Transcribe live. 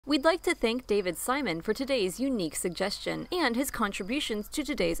We'd like to thank David Simon for today's unique suggestion and his contributions to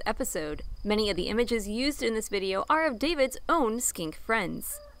today's episode. Many of the images used in this video are of David's own skink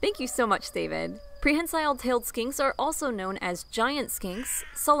friends. Thank you so much, David. Prehensile-tailed skinks are also known as giant skinks,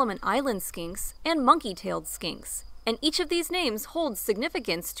 Solomon Island skinks, and monkey-tailed skinks, and each of these names holds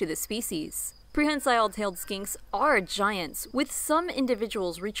significance to the species. Prehensile-tailed skinks are giants, with some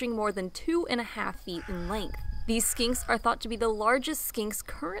individuals reaching more than 2.5 feet in length. These skinks are thought to be the largest skinks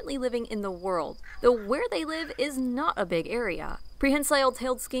currently living in the world, though where they live is not a big area.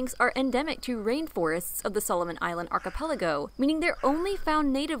 Prehensile-tailed skinks are endemic to rainforests of the Solomon Island archipelago, meaning they're only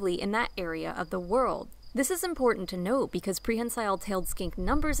found natively in that area of the world. This is important to note because prehensile-tailed skink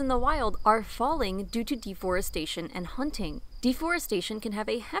numbers in the wild are falling due to deforestation and hunting. Deforestation can have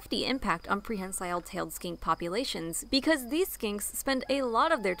a hefty impact on prehensile-tailed skink populations because these skinks spend a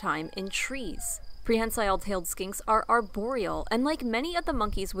lot of their time in trees. Prehensile-tailed skinks are arboreal, and like many of the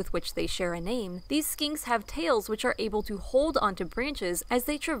monkeys with which they share a name, these skinks have tails which are able to hold onto branches as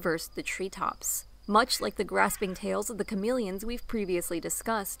they traverse the treetops. Much like the grasping tails of the chameleons we've previously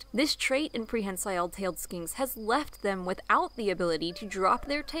discussed, this trait in prehensile-tailed skinks has left them without the ability to drop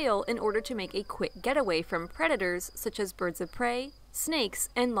their tail in order to make a quick getaway from predators such as birds of prey, snakes,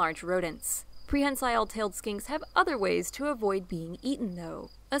 and large rodents. Prehensile-tailed skinks have other ways to avoid being eaten,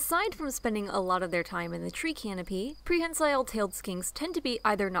 though. Aside from spending a lot of their time in the tree canopy, prehensile-tailed skinks tend to be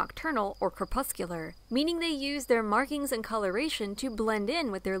either nocturnal or crepuscular, meaning they use their markings and coloration to blend in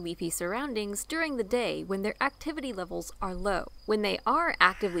with their leafy surroundings during the day when their activity levels are low. When they are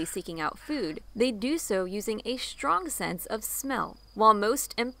actively seeking out food, they do so using a strong sense of smell. While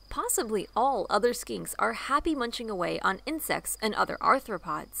most and possibly all other skinks are happy munching away on insects and other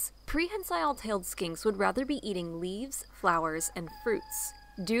arthropods, prehensile-tailed skinks would rather be eating leaves, flowers, and fruits.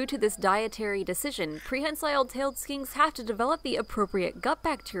 Due to this dietary decision, prehensile-tailed skinks have to develop the appropriate gut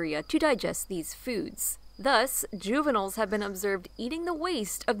bacteria to digest these foods. Thus, juveniles have been observed eating the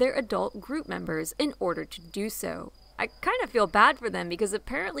waste of their adult group members in order to do so. I kind of feel bad for them because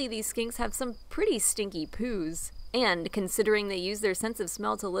apparently these skinks have some pretty stinky poos. And considering they use their sense of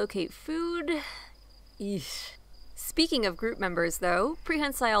smell to locate food, eesh. Speaking of group members though,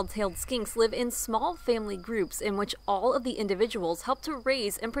 prehensile-tailed skinks live in small family groups in which all of the individuals help to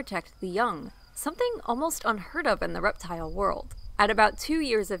raise and protect the young, something almost unheard of in the reptile world. At about 2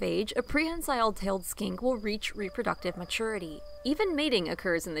 years of age, a prehensile-tailed skink will reach reproductive maturity. Even mating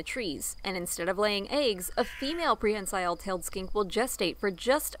occurs in the trees, and instead of laying eggs, a female prehensile-tailed skink will gestate for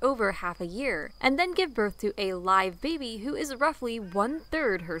just over half a year, and then give birth to a live baby who is roughly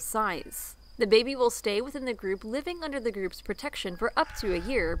 1/3 her size. The baby will stay within the group, living under the group's protection for up to a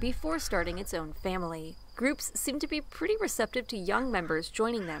year before starting its own family. Groups seem to be pretty receptive to young members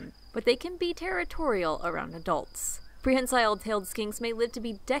joining them, but they can be territorial around adults. Prehensile-tailed skinks may live to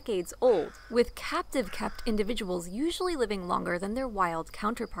be decades old, with captive-kept individuals usually living longer than their wild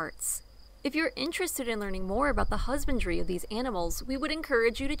counterparts. If you're interested in learning more about the husbandry of these animals, we would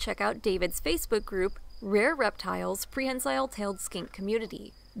encourage you to check out David's Facebook group, Rare Reptiles Prehensile-Tailed Skink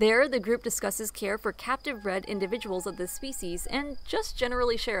Community. There, the group discusses care for captive-bred individuals of this species and just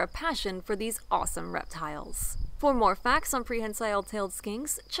generally share a passion for these awesome reptiles. For more facts on prehensile-tailed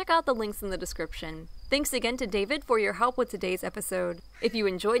skinks, check out the links in the description. Thanks again to David for your help with today's episode. If you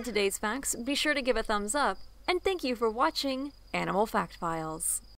enjoyed today's facts, be sure to give a thumbs up, and thank you for watching Animal Fact Files.